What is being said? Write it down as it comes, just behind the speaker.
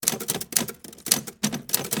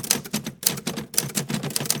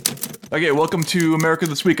Okay, welcome to America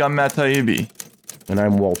This Week. I'm Matt Taibbi. And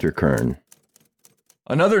I'm Walter Kirn.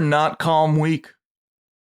 Another not calm week.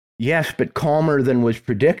 Yes, but calmer than was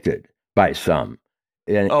predicted by some.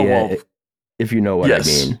 Well, if you know what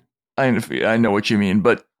yes, I mean. I know what you mean,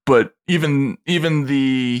 but even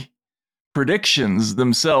the predictions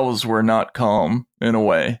themselves were not calm in a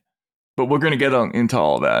way. But we're going to get into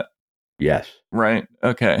all that. Yes. Right?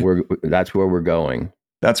 Okay. That's where we're going.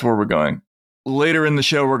 That's where we're going. Later in the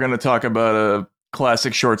show, we're going to talk about a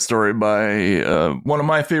classic short story by one of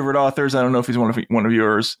my favorite authors. I don't know if he's one of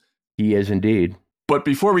yours. He is indeed. But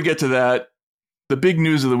before we get to that, the big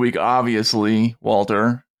news of the week, obviously,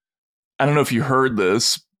 Walter, I don't know if you heard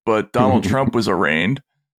this, but Donald Trump was arraigned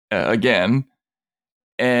again.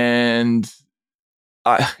 And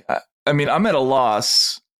I mean, I'm at a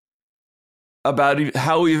loss about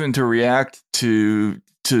how even to react to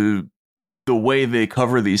the way they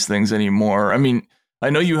cover these things anymore. I mean, I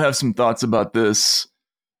know you have some thoughts about this.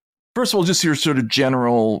 First of all, just your sort of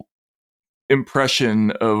general impression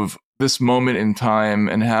of this moment in time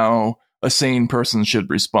and how a sane person should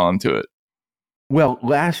respond to it. Well,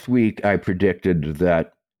 last week I predicted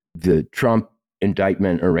that the Trump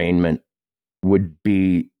indictment arraignment would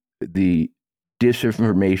be the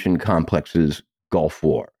disinformation complex's Gulf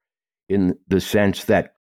War, in the sense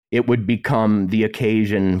that it would become the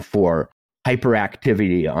occasion for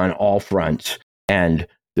hyperactivity on all fronts, and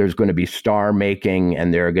there's going to be star making,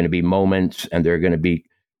 and there are going to be moments, and there are going to be,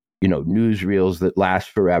 newsreels that last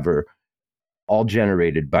forever, all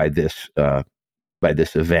generated by this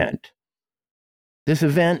event. This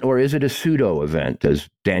event, or is it a pseudo event, as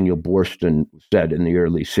Daniel Boorstin said in the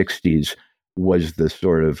early 60s, was the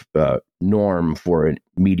sort of norm for a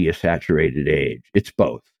media saturated age. It's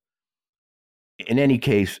both. In any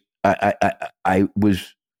case, I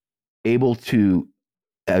was able to,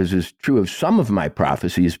 as is true of some of my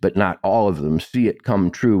prophecies, but not all of them, see it come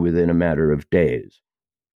true within a matter of days.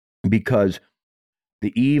 Because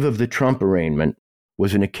the eve of the Trump arraignment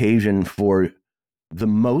was an occasion for the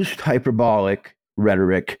most hyperbolic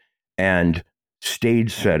rhetoric and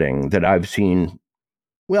stage setting that I've seen,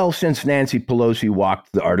 well, since Nancy Pelosi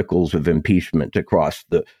walked the articles of impeachment across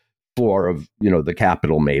the floor of, the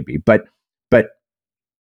Capitol, maybe. But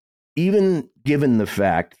even given the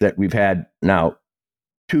fact that we've had now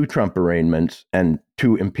 2 Trump arraignments and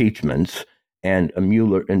 2 impeachments and a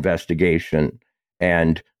Mueller investigation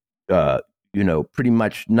and, pretty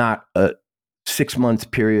much not a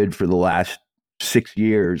 6-month period for the last 6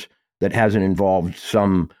 years that hasn't involved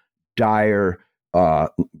some dire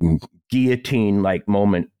guillotine-like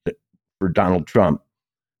moment for Donald Trump,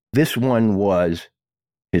 this one was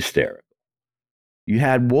hysterical. You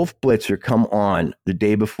had Wolf Blitzer come on the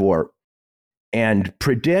day before and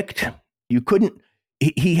predict. You couldn't.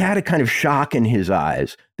 He had a kind of shock in his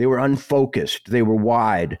eyes. They were unfocused. They were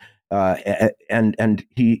wide, and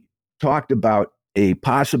he talked about a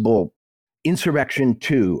possible insurrection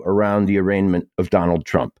 2 around the arraignment of Donald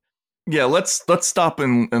Trump. Yeah, let's stop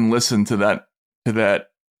and listen to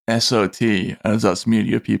that SOT, as us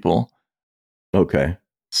media people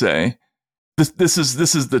say. This is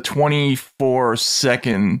the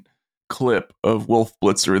 24-second clip of Wolf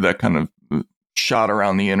Blitzer that kind of shot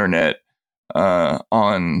around the internet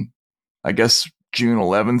on, I guess, June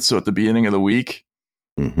 11th, so at the beginning of the week.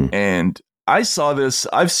 Mm-hmm. And I saw this.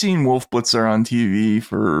 I've seen Wolf Blitzer on TV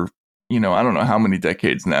for, I don't know how many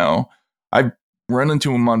decades now. I've run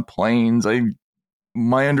into him on planes.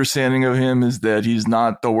 My understanding of him is that he's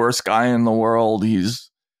not the worst guy in the world.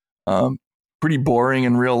 He's pretty boring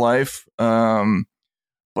in real life.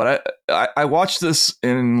 But I watched this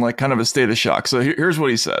in like kind of a state of shock. So here's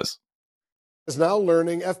what he says. Is now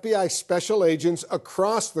learning FBI special agents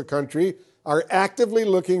across the country are actively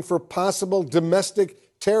looking for possible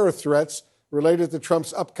domestic terror threats related to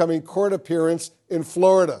Trump's upcoming court appearance in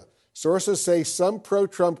Florida. Sources say some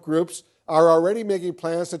pro-Trump groups are already making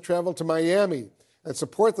plans to travel to Miami and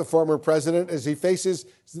support the former president as he faces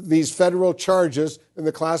these federal charges in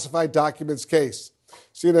the classified documents case.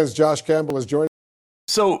 CNN's Josh Campbell is joining.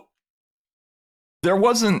 So there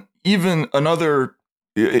wasn't even another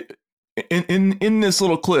in this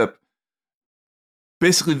little clip.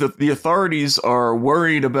 Basically, the authorities are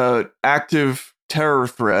worried about active terror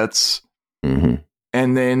threats. Mm-hmm.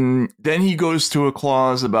 And then he goes to a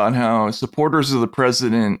clause about how supporters of the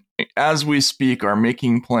president, as we speak, are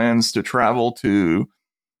making plans to travel to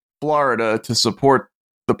Florida to support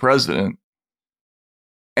the president.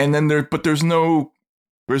 And then there's no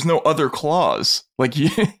other clause. Like, you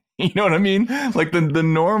know what I mean? Like the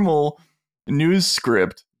normal news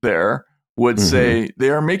script there would say they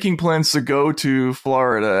are making plans to go to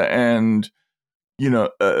Florida and,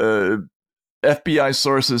 FBI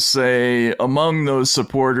sources say among those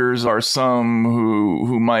supporters are some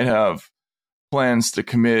who might have plans to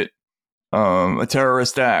commit a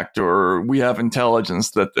terrorist act, or we have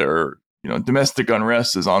intelligence that their domestic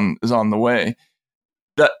unrest is on the way.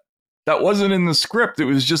 That wasn't in the script. It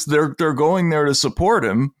was just they're going there to support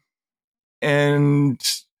him, and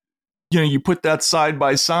you put that side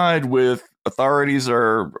by side with authorities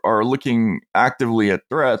are looking actively at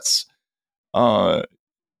threats. They're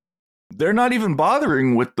not even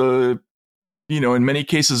bothering with the, in many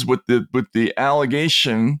cases with the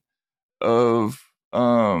allegation of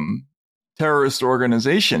terrorist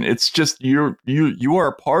organization. It's just you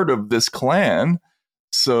are part of this clan,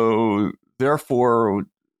 so therefore,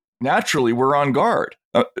 naturally, we're on guard.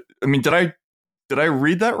 I mean, did I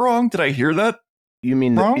read that wrong? Did I hear that? You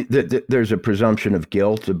mean there's a presumption of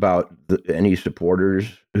guilt about any supporters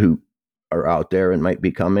who are out there and might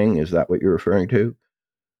be coming? Is that what you're referring to?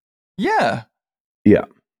 Yeah.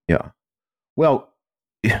 Well,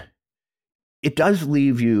 it does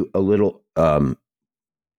leave you a little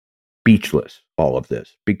speechless, all of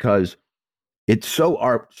this, because it's so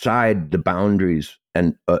outside the boundaries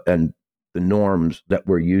and the norms that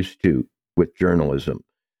we're used to with journalism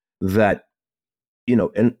that,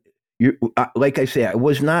 and like I say, I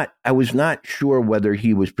was not sure whether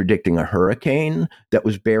he was predicting a hurricane that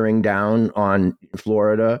was bearing down on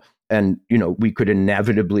Florida and, we could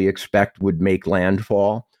inevitably expect would make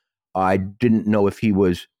landfall. I didn't know if he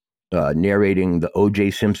was narrating the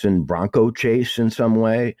O.J. Simpson Bronco chase in some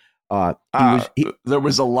way. There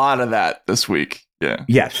was a lot of that this week. Yeah.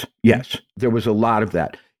 Yes. There was a lot of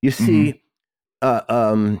that. You see,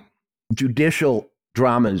 judicial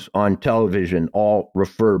dramas on television all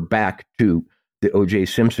refer back to the O.J.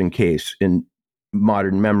 Simpson case in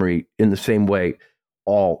modern memory in the same way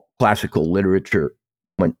all classical literature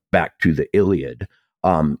went back to the Iliad.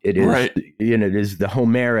 It is, right. It is the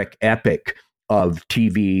Homeric epic of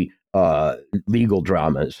TV legal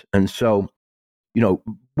dramas. And so,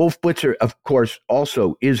 Wolf Blitzer, of course,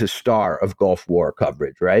 also is a star of Gulf War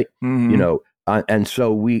coverage, right? Mm-hmm. And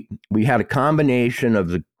so we had a combination of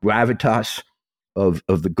the gravitas of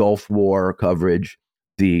the Gulf War coverage,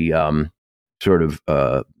 the sort of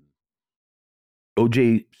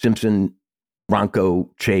O.J. Simpson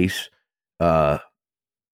Bronco chase,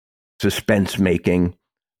 suspense making,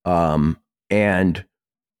 and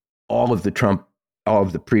all of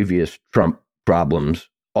the previous Trump problems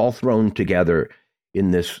all thrown together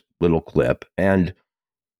in this little clip. And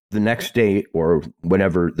the next day, or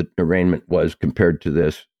whenever the arraignment was compared to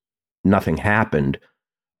this, nothing happened,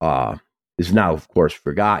 is now, of course,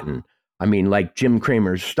 forgotten. I mean, like Jim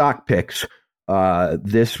Cramer's stock picks,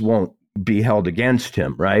 this won't be held against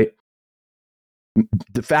him, right?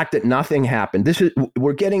 The fact that nothing happened,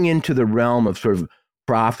 we're getting into the realm of sort of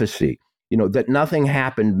prophecy, that nothing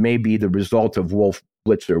happened may be the result of Wolf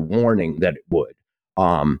Blitzer warning that it would,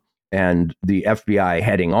 and the FBI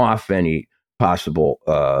heading off any possible,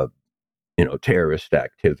 terrorist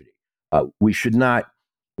activity. We should not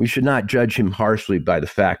judge him harshly by the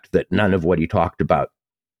fact that none of what he talked about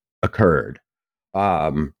occurred.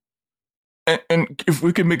 And if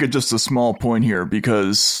we could make it just a small point here,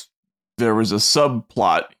 because there was a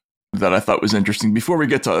subplot that I thought was interesting before we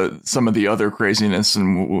get to some of the other craziness,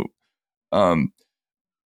 and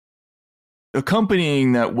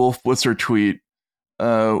accompanying that Wolf Blitzer tweet,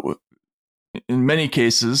 in many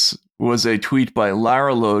cases, was a tweet by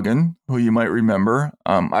Lara Logan, who you might remember.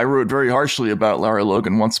 I wrote very harshly about Lara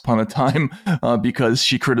Logan once upon a time because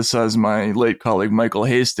she criticized my late colleague Michael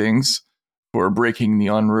Hastings for breaking the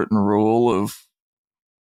unwritten rule of,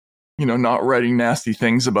 not writing nasty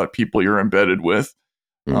things about people you're embedded with.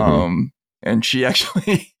 Mm-hmm. And she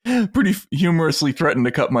actually pretty humorously threatened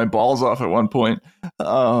to cut my balls off at one point.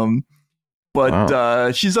 But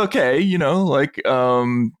wow. She's okay,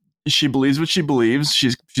 she believes what she believes.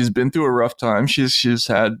 She's been through a rough time. She's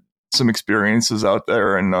had some experiences out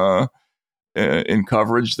there and in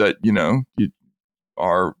coverage that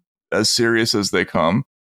are as serious as they come.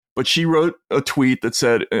 But she wrote a tweet that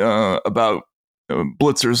said about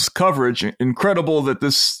Blitzer's coverage. Incredibly,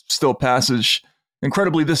 this still passes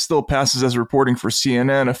as reporting for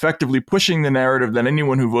CNN, effectively pushing the narrative that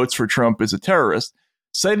anyone who votes for Trump is a terrorist,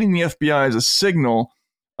 citing the FBI as a signal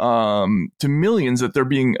to millions that they're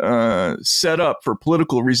being set up for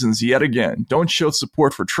political reasons yet again. Don't show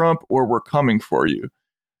support for Trump or we're coming for you.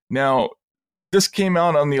 Now, this came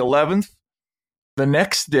out on the 11th. The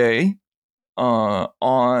next day, on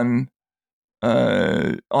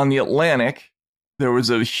the Atlantic, there was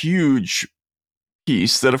a huge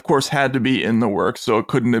piece that, of course, had to be in the works, so it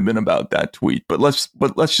couldn't have been about that tweet. But let's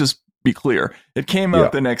just be clear. It came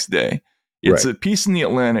out the next day. It's a piece in the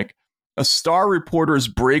Atlantic. A star reporter's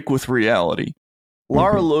break with reality.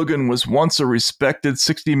 Lara Logan was once a respected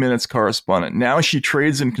 60 Minutes correspondent. Now she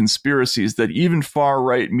trades in conspiracies that even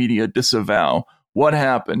far-right media disavow. What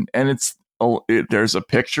happened? And there's a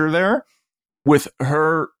picture there with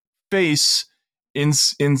her face in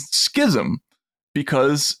schism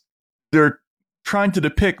because they're trying to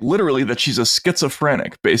depict literally that she's a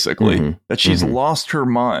schizophrenic, basically, that she's lost her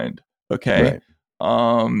mind. Okay.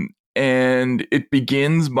 And it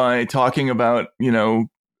begins by talking about,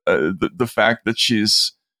 the fact that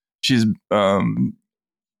she's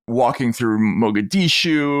walking through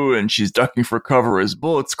Mogadishu and she's ducking for cover as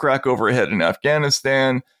bullets crack overhead in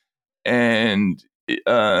Afghanistan. And it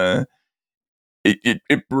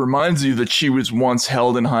reminds you that she was once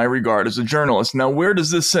held in high regard as a journalist. Now, where does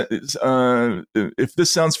this, if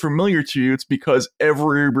this sounds familiar to you, it's because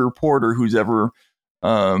every reporter who's ever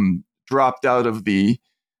dropped out of the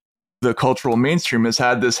cultural mainstream has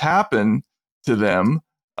had this happen to them.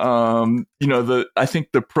 I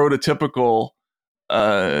think the prototypical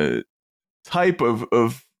type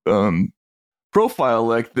of profile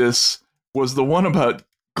like this was the one about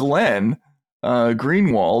Glenn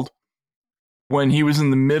Greenwald when he was in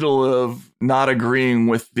the middle of not agreeing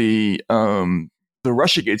with the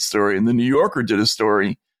Russiagate story, and the New Yorker did a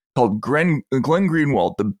story called Glenn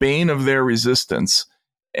Greenwald, the bane of their resistance,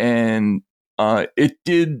 and it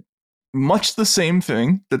did much the same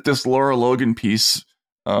thing that this Lara Logan piece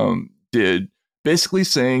did, basically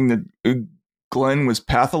saying that Glenn was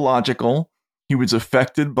pathological. He was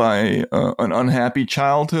affected by an unhappy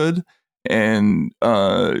childhood and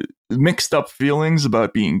mixed up feelings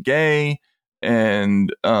about being gay,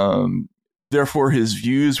 and therefore his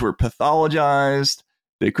views were pathologized.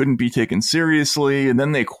 They couldn't be taken seriously. And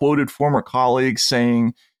then they quoted former colleagues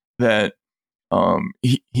saying that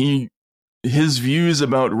his views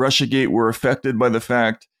about Russiagate were affected by the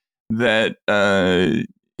fact that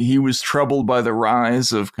he was troubled by the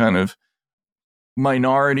rise of kind of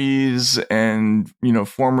minorities and,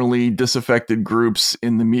 formerly disaffected groups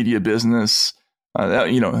in the media business.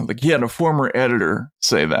 Like he had a former editor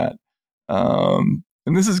say that.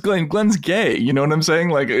 And this is Glenn. Glenn's gay. You know what I'm saying?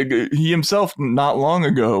 Like he himself not long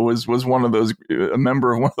ago was one of those, a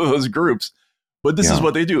member of one of those groups. But this is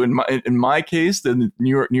what they do. In my case, the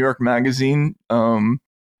New York Magazine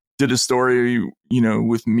did a story,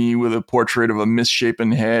 with me with a portrait of a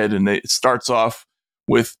misshapen head, and it starts off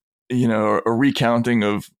with, a recounting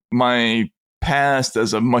of my past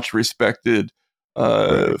as a much respected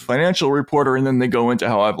financial reporter, and then they go into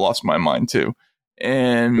how I've lost my mind too.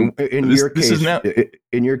 And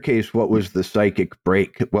in your case, what was the psychic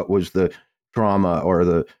break? What was the trauma or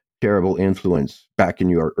the terrible influence back in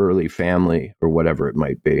your early family or whatever it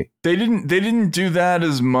might be? They didn't do that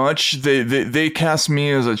as much. They cast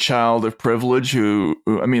me as a child of privilege who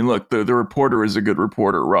I mean, look, the reporter is a good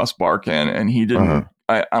reporter, Ross Barkan, and he didn't,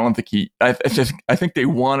 I don't think I think they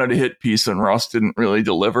wanted a hit piece and Ross didn't really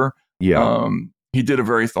deliver. Yeah. He did a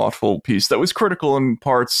very thoughtful piece that was critical in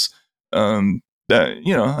parts, that,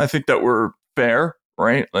 I think that were fair,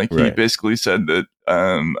 right? Like he basically said that,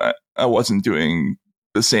 I wasn't doing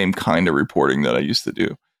the same kind of reporting that I used to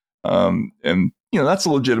do. And that's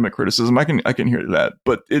a legitimate criticism. I can hear that,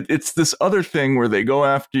 but it's this other thing where they go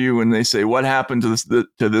after you and they say, what happened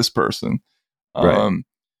to this person?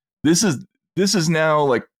 This is now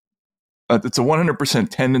like, it's a 100%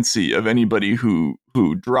 tendency of anybody who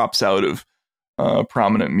drops out of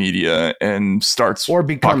prominent media and starts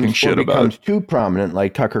talking shit becomes too prominent,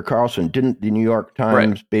 like Tucker Carlson. Didn't the New York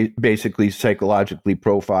Times basically psychologically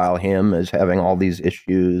profile him as having all these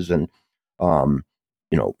issues and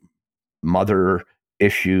mother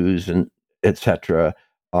issues and etc.?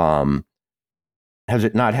 Has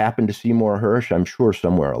it not happened to Seymour Hersh? I'm sure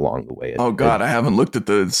somewhere along the way. Oh God, I haven't looked at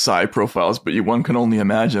the side profiles, but one can only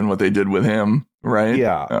imagine what they did with him, right?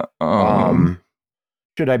 Yeah.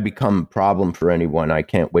 Should I become a problem for anyone, I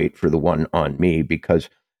can't wait for the one on me, because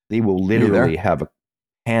they will literally have a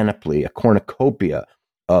panoply, a cornucopia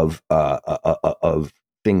of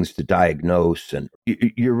things to diagnose. And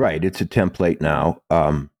you're right; it's a template now.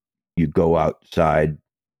 You go outside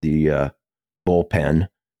the bullpen,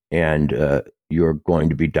 and you're going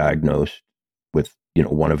to be diagnosed with,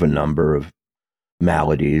 one of a number of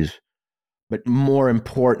maladies. But more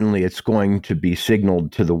importantly, it's going to be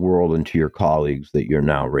signaled to the world and to your colleagues that you're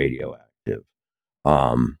now radioactive.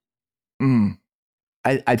 I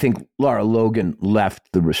think Lara Logan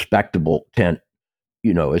left the respectable tent,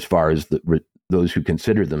 as far as those who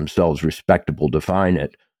consider themselves respectable define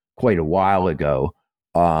it, quite a while ago.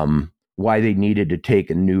 Why they needed to take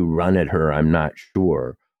a new run at her, I'm not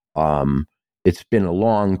sure. It's been a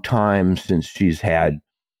long time since she's had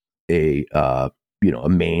a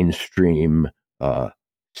mainstream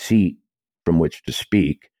seat from which to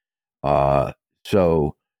speak.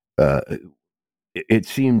 So it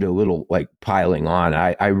seemed a little like piling on.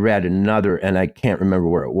 I read another, and I can't remember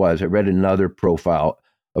where it was. I read another profile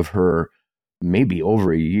of her maybe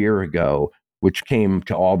over a year ago, which came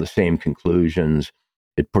to all the same conclusions.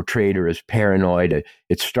 It portrayed her as paranoid.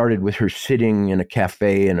 It started with her sitting in a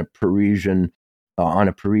cafe in on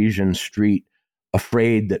a Parisian street,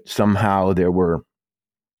 afraid that somehow there were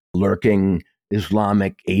lurking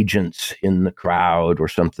Islamic agents in the crowd or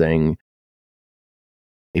something,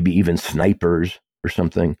 maybe even snipers or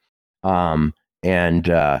something. I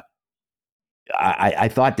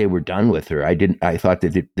thought they were done with her. I thought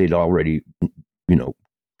that they'd already,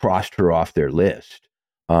 crossed her off their list.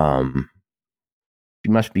 She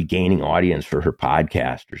must be gaining audience for her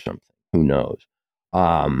podcast or something. Who knows?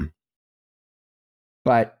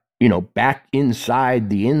 But back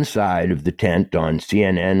inside of the tent on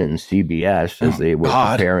CNN and CBS as they were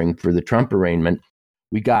preparing for the Trump arraignment,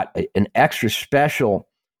 we got an extra special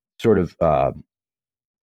sort of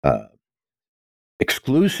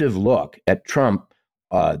exclusive look at Trump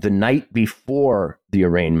the night before the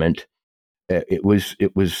arraignment. It was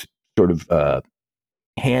sort of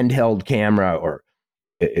handheld camera, or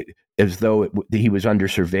as though he was under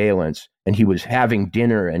surveillance, and he was having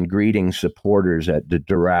dinner and greeting supporters at the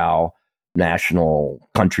Doral National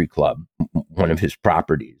Country Club, one of his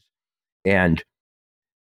properties. And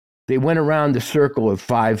they went around the circle of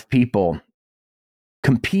 5 people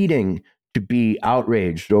competing to be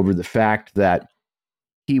outraged over the fact that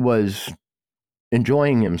he was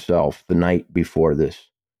enjoying himself the night before this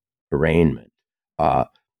arraignment.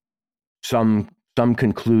 Some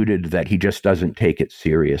concluded that he just doesn't take it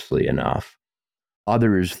seriously enough.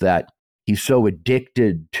 Others that he's so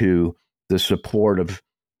addicted to the support of,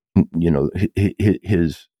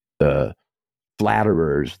 his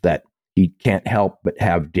flatterers that he can't help but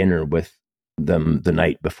have dinner with them the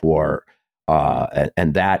night before,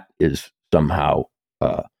 and that is somehow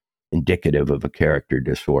indicative of a character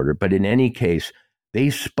disorder. But in any case, they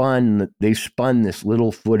spun this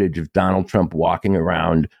little footage of Donald Trump walking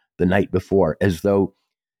around the night before as though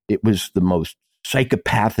it was the most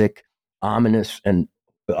psychopathic, ominous, and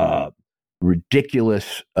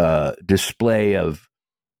ridiculous display of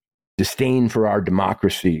disdain for our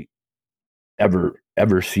democracy ever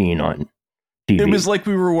seen on TV. It was like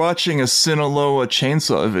we were watching a Sinaloa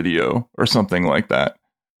chainsaw video or something like that.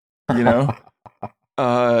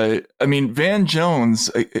 I mean, Van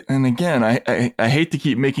Jones, and again, I hate to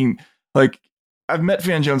keep making, like, I've met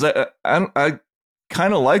Van Jones. I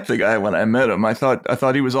kind of liked the guy when I met him. I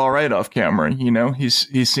thought he was all right off camera. He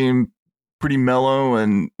seemed pretty mellow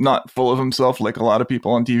and not full of himself like a lot of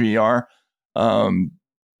people on TV are.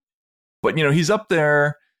 But he's up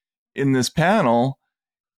there in this panel,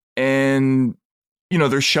 and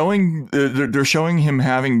they're showing him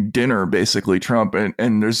having dinner, basically, Trump,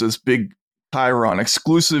 and there's this big Chiron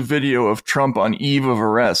exclusive video of Trump on eve of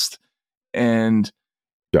arrest, and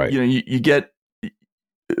right. You get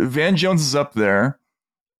Van Jones is up there,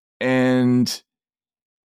 and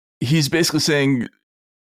he's basically saying,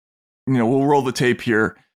 we'll roll the tape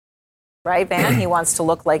here. Right, Van? He wants to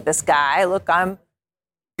look like this guy. Look, I'm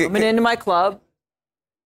coming into my club.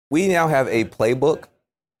 We now have a playbook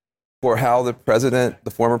for how the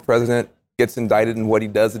former president, gets indicted and what he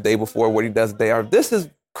does the day before, what he does the day after. This is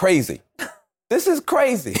crazy. This is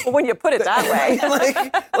crazy. When you put it that way.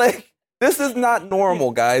 like, this is not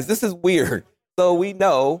normal, guys. This is weird. So we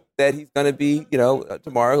know that he's going to be,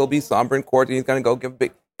 tomorrow he'll be somber in court, and he's going to go give a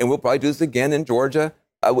big, and we'll probably do this again in Georgia.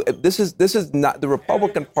 This is not, the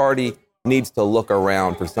Republican Party needs to look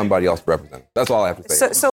around for somebody else to represent. That's all I have to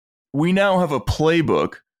say. So we now have a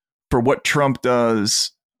playbook for what Trump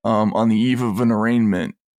does on the eve of an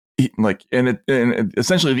arraignment. And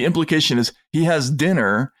essentially the implication is he has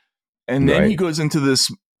dinner, and then he goes into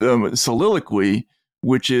this soliloquy,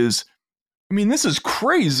 which is, I mean, this is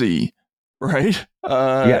crazy, right?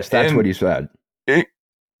 Yes, that's what he said.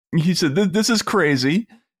 He said, this is crazy.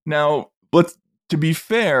 Now, to be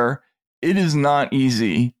fair, it is not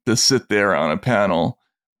easy to sit there on a panel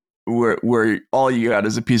where all you got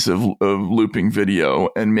is a piece of looping video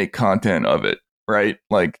and make content of it, right?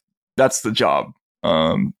 Like, that's the job,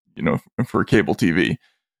 for cable TV.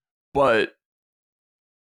 But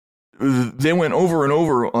they went over and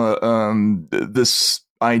over this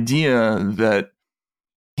idea that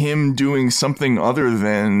him doing something other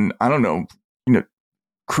than, I don't know,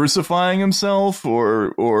 crucifying himself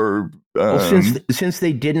or since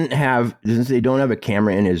they don't have a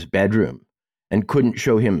camera in his bedroom, and couldn't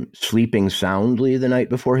show him sleeping soundly the night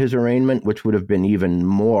before his arraignment, which would have been even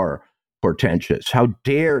more portentous. How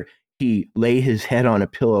dare he lay his head on a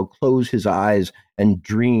pillow, close his eyes, and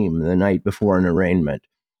dream the night before an arraignment?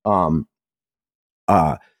 The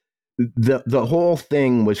whole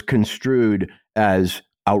thing was construed as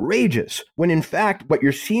outrageous, when in fact what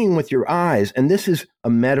you're seeing with your eyes, and this is a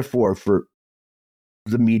metaphor for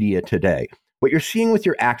the media today, what you're seeing with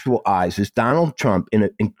your actual eyes is Donald Trump in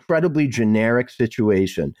an incredibly generic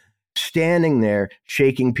situation, standing there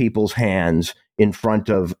shaking people's hands in front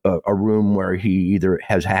of a room where he either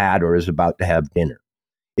has had or is about to have dinner.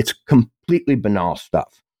 It's completely banal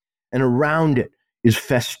stuff. And around it is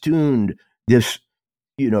festooned this,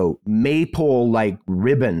 maypole-like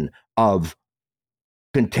ribbon of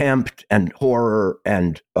contempt and horror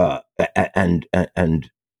and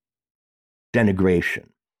denigration.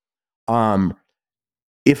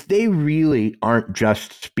 If they really aren't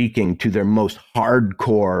just speaking to their most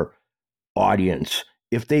hardcore audience,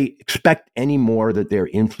 if they expect any more that they're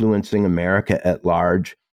influencing America at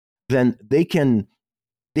large, then they can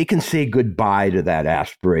say goodbye to that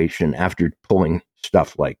aspiration after pulling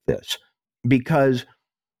stuff like this. Because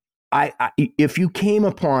if you came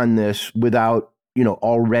upon this without,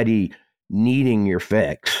 already needing your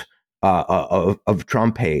fix of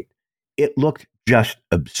Trump hate, it looked just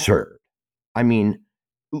absurd. I mean,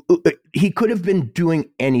 he could have been doing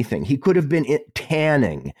anything. He could have been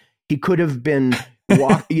tanning. He could have been,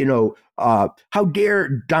 how dare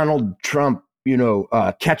Donald Trump,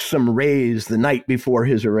 catch some rays the night before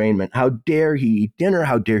his arraignment? How dare he eat dinner?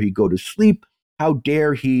 How dare he go to sleep? How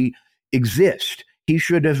dare he exist? He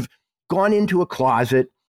should have gone into a closet,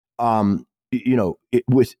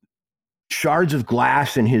 with shards of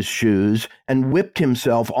glass in his shoes and whipped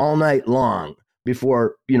himself all night long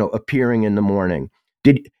before, appearing in the morning.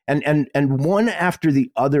 And one after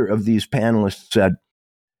the other of these panelists said,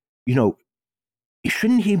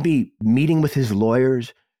 shouldn't he be meeting with his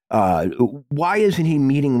lawyers? Why isn't he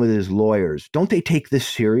meeting with his lawyers? Don't they take this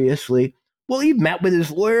seriously? Well, he met with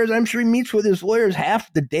his lawyers. I'm sure he meets with his lawyers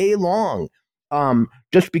half the day long.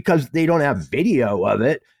 Just because they don't have video of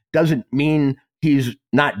it doesn't mean he's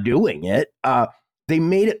not doing it. They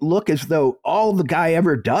made it look as though all the guy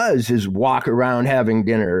ever does is walk around having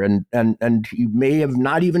dinner, and he may have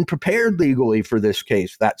not even prepared legally for this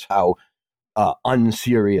case. That's how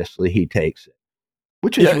unseriously he takes it,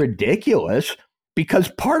 which is ridiculous,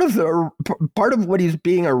 because part of what he's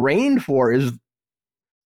being arraigned for is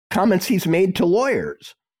comments he's made to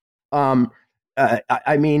lawyers.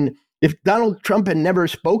 I mean, if Donald Trump had never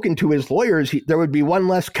spoken to his lawyers, there would be one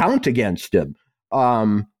less count against him.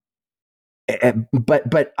 But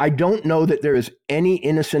I don't know that there is any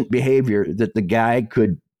innocent behavior that the guy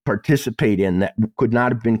could participate in that could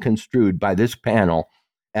not have been construed by this panel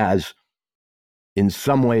as in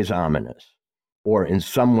some ways ominous, or in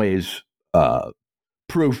some ways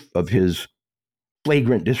proof of his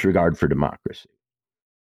flagrant disregard for democracy.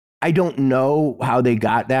 I don't know how they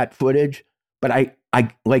got that footage, but I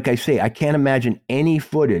like I say, I can't imagine any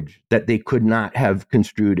footage that they could not have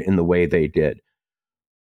construed in the way they did.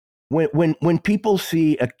 When people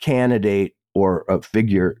see a candidate or a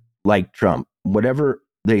figure like Trump, whatever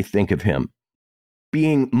they think of him,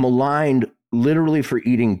 being maligned literally for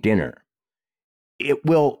eating dinner, it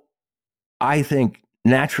will, I think,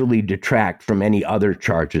 naturally detract from any other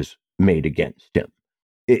charges made against him.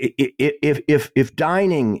 If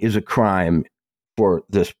dining is a crime for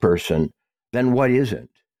this person, then what isn't?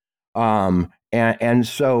 And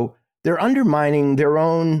so they're undermining their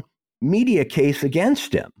own media case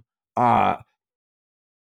against him.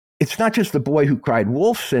 It's not just the boy who cried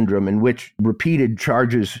wolf syndrome, in which repeated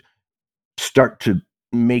charges start to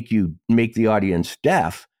make the audience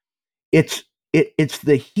deaf. It's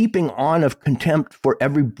the heaping on of contempt for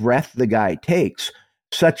every breath the guy takes,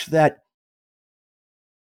 such that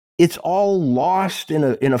it's all lost in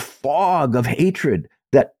a fog of hatred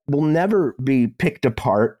that will never be picked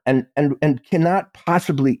apart and cannot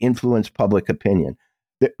possibly influence public opinion.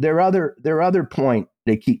 Their other point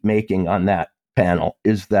they keep making on that panel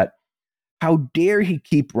is that how dare he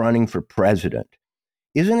keep running for president?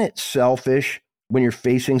 Isn't it selfish when you're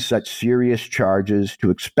facing such serious charges to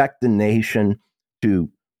expect the nation to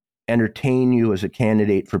entertain you as a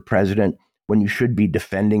candidate for president when you should be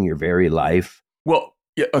defending your very life? Well,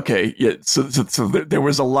 yeah, okay, yeah. So there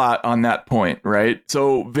was a lot on that point, right?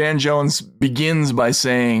 So Van Jones begins by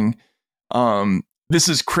saying, this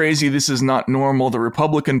is crazy. This is not normal. The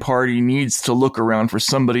Republican Party needs to look around for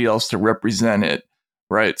somebody else to represent it,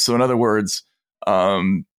 right? So in other words,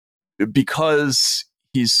 because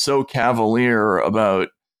he's so cavalier about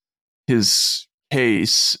his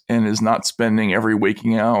pace and is not spending every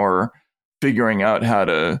waking hour figuring out how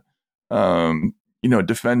to,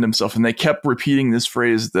 defend himself. And they kept repeating this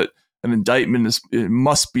phrase that an indictment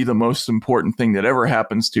must be the most important thing that ever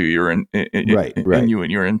happens to you in you in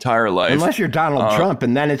your entire life. Unless you're Donald Trump,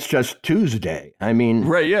 and then it's just Tuesday. I mean,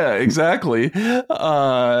 right? Yeah, exactly.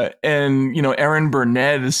 And Aaron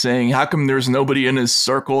Burnett is saying, "How come there's nobody in his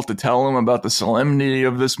circle to tell him about the solemnity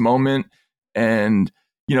of this moment?" And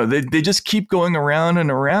they just keep going around and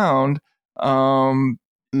around.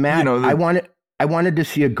 Matt, I wanted to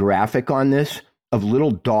see a graphic on this of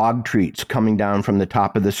little dog treats coming down from the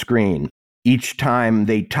top of the screen each time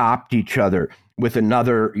they topped each other with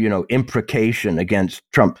another, imprecation against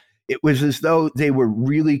Trump. It was as though they were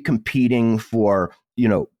really competing for,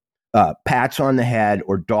 pats on the head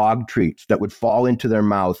or dog treats that would fall into their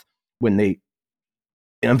mouth when they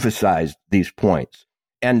emphasized these points.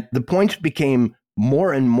 And the points became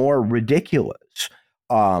more and more ridiculous.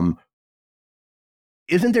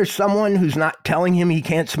 Isn't there someone who's not telling him he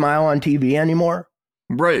can't smile on TV anymore?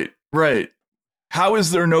 Right. How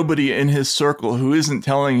is there nobody in his circle who isn't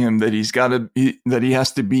telling him that he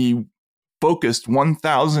has to be focused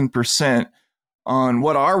 1,000% on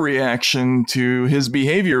what our reaction to his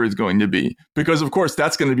behavior is going to be? Because of course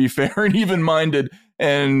that's going to be fair and even-minded.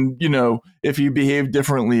 And if he behaved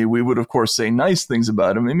differently, we would of course say nice things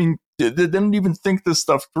about him. I mean, they didn't even think this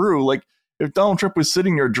stuff through. Like, if Donald Trump was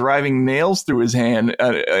sitting there driving nails through his hand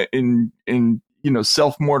in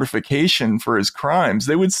self-mortification for his crimes,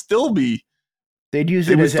 they would still be. They'd use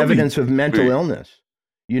it as evidence of mental illness,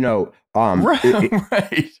 right.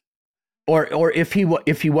 Or if he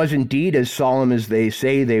was indeed as solemn as they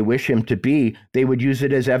say they wish him to be, they would use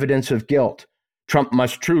it as evidence of guilt. Trump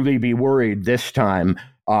must truly be worried this time.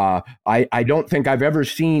 I don't think I've ever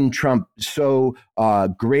seen Trump so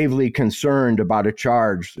gravely concerned about a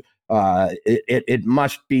charge. It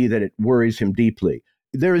must be that it worries him deeply.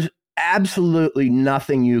 There's absolutely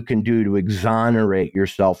nothing you can do to exonerate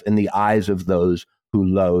yourself in the eyes of those who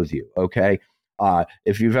loathe you. Okay,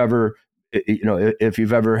 if you've ever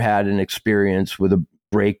had an experience with a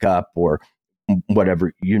breakup or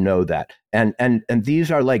whatever, that. And these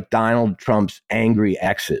are like Donald Trump's angry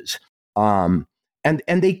exes. And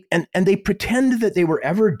they pretend that they were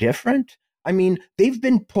ever different. I mean, they've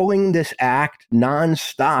been pulling this act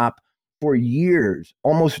nonstop for years,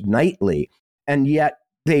 almost nightly, and yet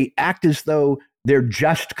they act as though they're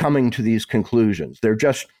just coming to these conclusions. They're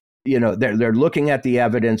just, they're looking at the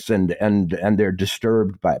evidence and they're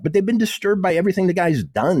disturbed by it. But they've been disturbed by everything the guy's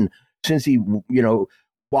done since he,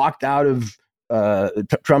 walked out of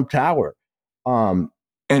Trump Tower. And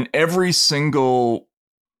every single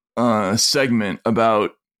segment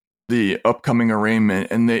about the upcoming arraignment,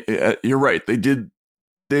 and you're right, they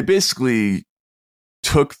basically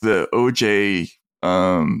took the OJ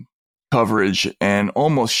coverage and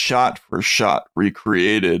almost shot for shot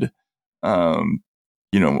recreated all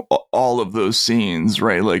of those scenes,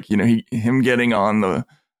 right? Like, him getting on the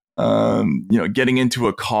getting into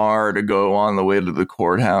a car to go on the way to the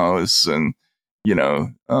courthouse, and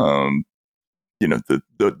the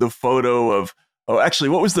photo of, actually,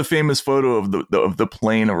 what was the famous photo of the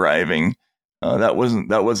plane arriving? That wasn't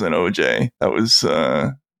OJ.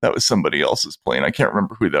 That was somebody else's plane. I can't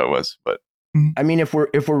remember who that was, but I mean, if we're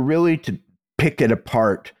really to pick it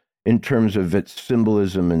apart in terms of its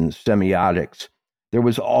symbolism and semiotics, there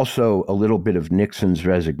was also a little bit of Nixon's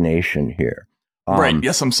resignation here. Right.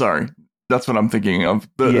 Yes, I'm sorry. That's what I'm thinking of.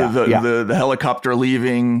 The helicopter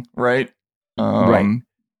leaving, right? Right.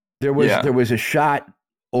 There was a shot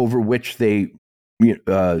over which they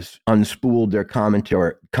unspooled their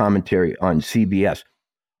commentary on CBS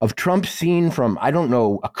of Trump seen from, I don't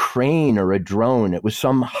know, a crane or a drone. It was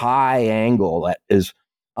some high angle that is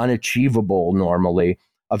unachievable normally,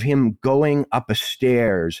 of him going up a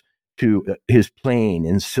stairs to his plane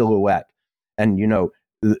in silhouette. And,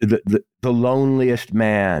 the loneliest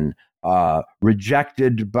man,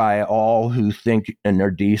 rejected by all who think and are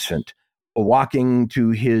decent, walking to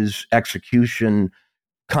his execution,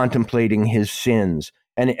 contemplating his sins.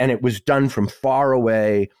 And it was done from far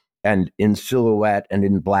away and in silhouette and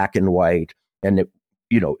in black and white. And it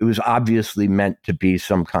was obviously meant to be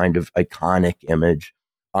some kind of iconic image.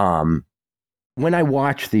 When I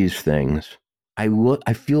watch these things,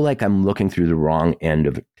 I feel like I'm looking through the wrong end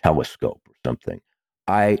of a telescope or something.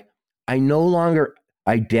 I no longer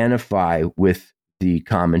identify with the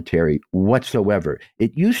commentary whatsoever.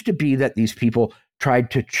 It used to be that these people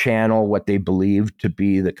tried to channel what they believed to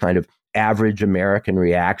be the kind of average American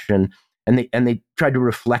reaction, and they tried to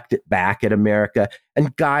reflect it back at America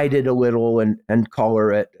and guide it a little and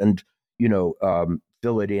color it and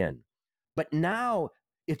fill it in. But now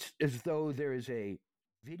it's as though there is a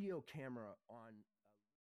video camera on.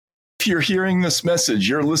 If you're hearing this message,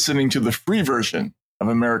 you're listening to the free version of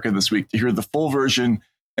America This Week. To hear the full version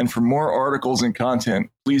and for more articles and content,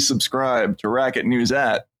 please subscribe to Racket News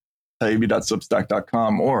at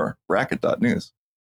taibbi.substack.com or racket.news.